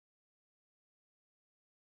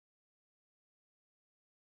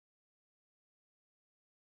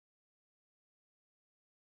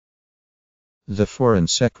The Foreign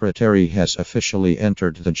Secretary has officially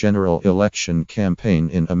entered the general election campaign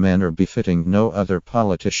in a manner befitting no other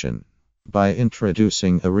politician, by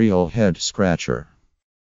introducing a real head-scratcher.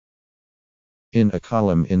 In a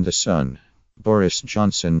column in The Sun, Boris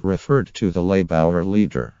Johnson referred to the Labour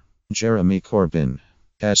leader, Jeremy Corbyn,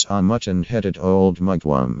 as a mutton-headed old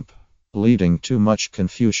mugwump, leading to much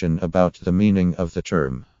confusion about the meaning of the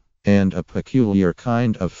term, and a peculiar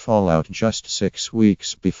kind of fallout just 6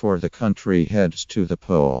 weeks before the country heads to the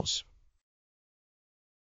polls.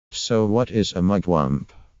 So what is a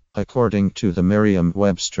mugwump? According to the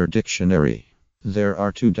Merriam-Webster dictionary, there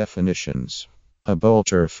are 2 definitions: a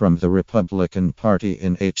bolter from the Republican Party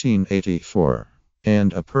in 1884,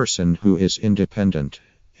 and a person who is independent,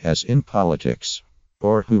 as in politics,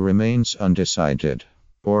 or who remains undecided,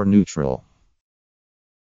 or neutral.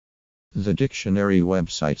 The dictionary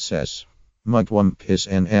website says, mugwump is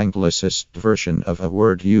an Anglicist version of a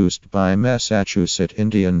word used by Massachusetts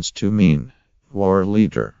Indians to mean war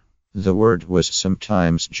leader. The word was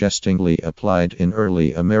sometimes jestingly applied in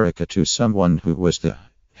early America to someone who was the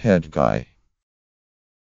head guy.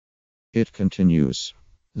 It continues.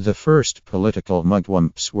 The first political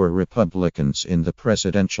mugwumps were Republicans in the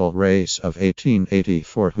presidential race of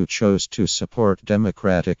 1884 who chose to support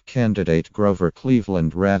Democratic candidate Grover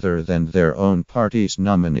Cleveland rather than their own party's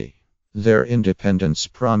nominee. Their independence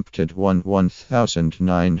prompted one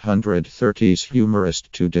 1930s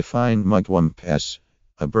humorist to define mugwump as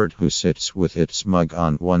a bird who sits with its mug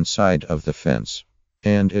on one side of the fence,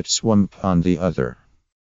 and its wump on the other.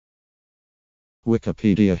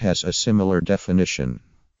 Wikipedia has a similar definition,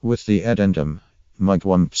 with the addendum,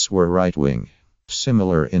 mugwumps were right-wing,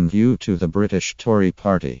 similar in view to the British Tory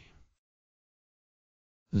party.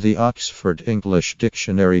 The Oxford English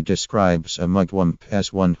Dictionary describes a mugwump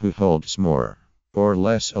as one who holds more or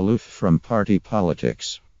less aloof from party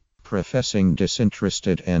politics, professing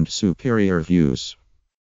disinterested and superior views.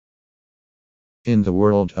 In the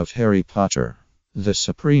world of Harry Potter, the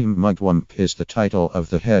Supreme Mugwump is the title of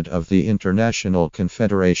the head of the International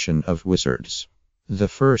Confederation of Wizards. The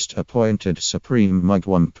first appointed Supreme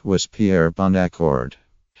Mugwump was Pierre Bonaccord.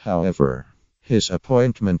 However, his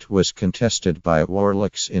appointment was contested by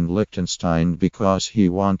warlocks in Liechtenstein because he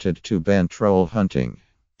wanted to ban troll hunting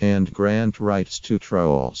and grant rights to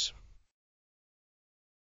trolls.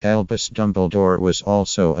 Albus Dumbledore was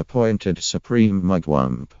also appointed Supreme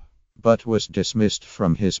Mugwump, but was dismissed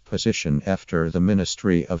from his position after the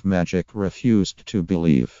Ministry of Magic refused to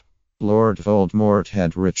believe Lord Voldemort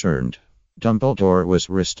had returned. Dumbledore was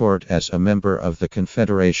restored as a member of the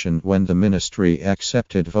Confederation when the Ministry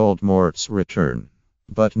accepted Voldemort's return,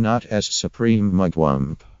 but not as Supreme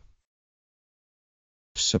Mugwump.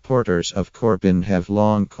 Supporters of Corbyn have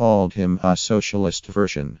long called him a socialist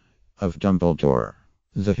version of Dumbledore,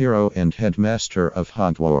 the hero and headmaster of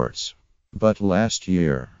Hogwarts. But last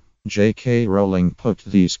year, J.K. Rowling put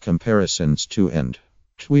these comparisons to end,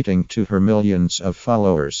 tweeting to her millions of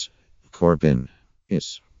followers, "Corbyn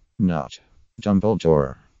is not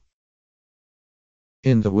Dumbledore."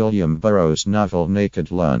 In the William Burroughs novel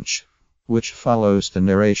Naked Lunch, which follows the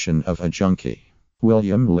narration of a junkie,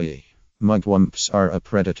 William Lee, mugwumps are a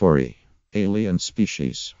predatory, alien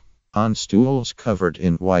species. On stools covered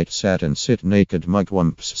in white satin sit naked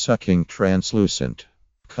mugwumps sucking translucent,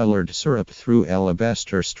 colored syrup through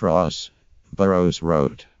alabaster straws, Burroughs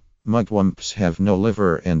wrote. Mugwumps have no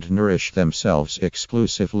liver and nourish themselves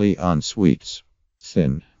exclusively on sweets.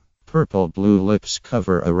 Thin, purple-blue lips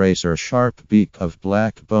cover a razor-sharp beak of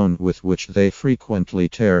black bone with which they frequently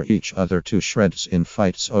tear each other to shreds in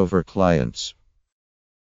fights over clients.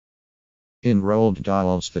 In Roald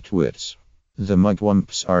Dahl's The Twits, the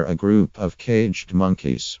mugwumps are a group of caged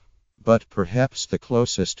monkeys. But perhaps the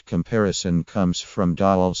closest comparison comes from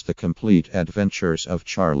Dahl's The Complete Adventures of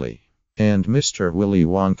Charlie and Mr. Willy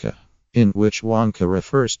Wonka, in which Wonka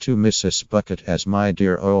refers to Mrs. Bucket as "my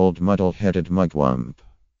dear old muddle-headed mugwump.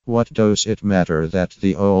 What does it matter that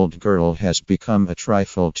the old girl has become a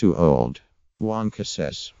trifle too old?" Wonka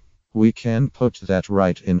says. "We can put that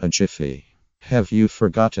right in a jiffy. Have you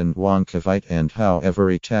forgotten Wonkavite and how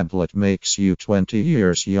every tablet makes you 20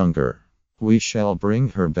 years younger? We shall bring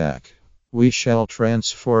her back. We shall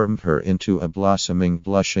transform her into a blossoming,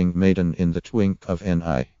 blushing maiden in the twink of an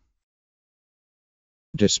eye."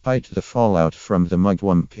 Despite the fallout from the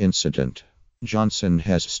mugwump incident, Johnson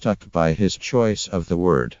has stuck by his choice of the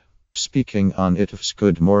word. Speaking on ITV's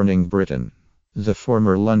Good Morning Britain, the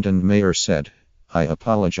former London mayor said, "I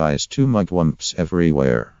apologize to mugwumps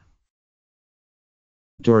everywhere."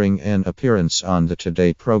 During an appearance on the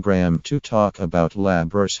Today programme to talk about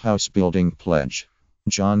Labour's house-building pledge,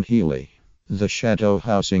 John Healey, the shadow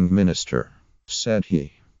housing minister, said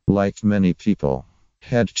he, like many people,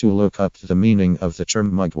 had to look up the meaning of the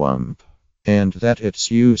term mugwump, and that its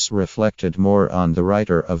use reflected more on the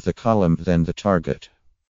writer of the column than the target.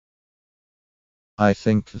 I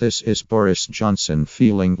think this is Boris Johnson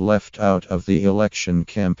feeling left out of the election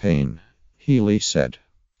campaign, Healy said,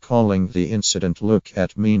 calling the incident "look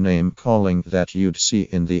at me" name calling that you'd see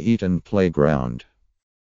in the Eton playground.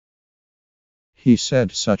 He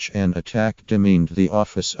said such an attack demeaned the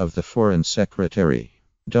office of the Foreign Secretary.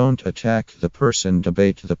 Don't attack the person,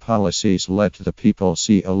 debate the policies, let the people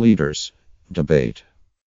see a leader's debate.